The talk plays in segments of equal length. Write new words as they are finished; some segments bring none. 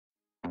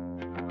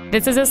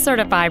This is a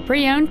certified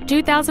pre-owned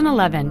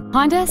 2011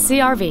 Honda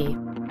CR-V.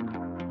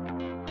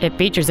 It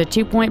features a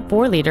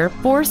 2.4-liter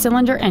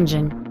four-cylinder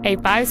engine, a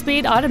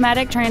 5-speed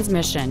automatic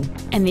transmission,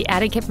 and the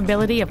added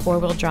capability of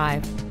four-wheel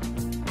drive.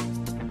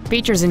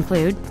 Features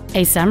include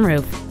a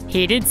sunroof,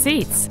 heated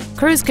seats,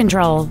 cruise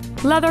control,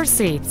 leather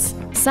seats,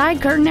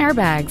 side curtain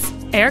airbags,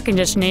 air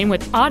conditioning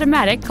with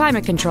automatic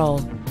climate control,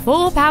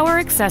 full power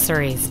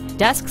accessories,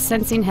 dusk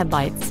sensing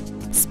headlights,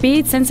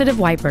 speed sensitive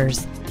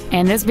wipers,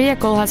 and this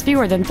vehicle has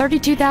fewer than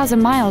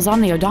 32,000 miles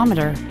on the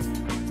odometer.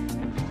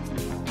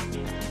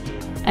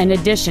 In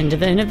addition to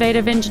the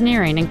innovative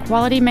engineering and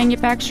quality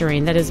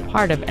manufacturing that is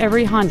part of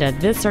every Honda,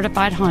 this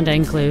certified Honda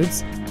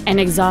includes an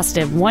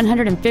exhaustive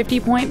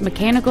 150-point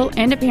mechanical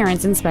and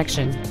appearance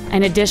inspection,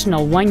 an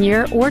additional 1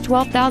 year or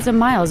 12,000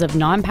 miles of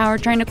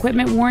non-powertrain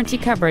equipment warranty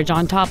coverage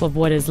on top of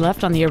what is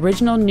left on the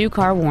original new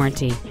car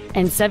warranty,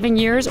 and 7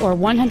 years or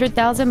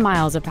 100,000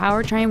 miles of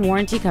powertrain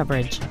warranty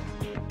coverage.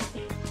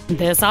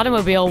 This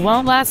automobile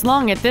won't last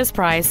long at this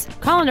price.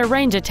 Call and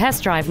arrange a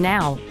test drive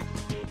now.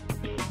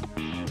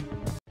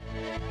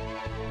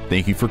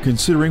 Thank you for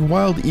considering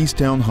Wild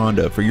Easttown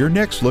Honda for your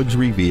next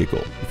luxury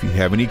vehicle. If you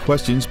have any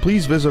questions,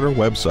 please visit our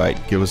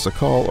website, give us a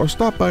call, or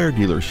stop by our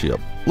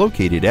dealership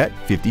located at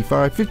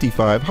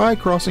 5555 High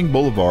Crossing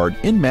Boulevard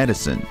in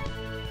Madison.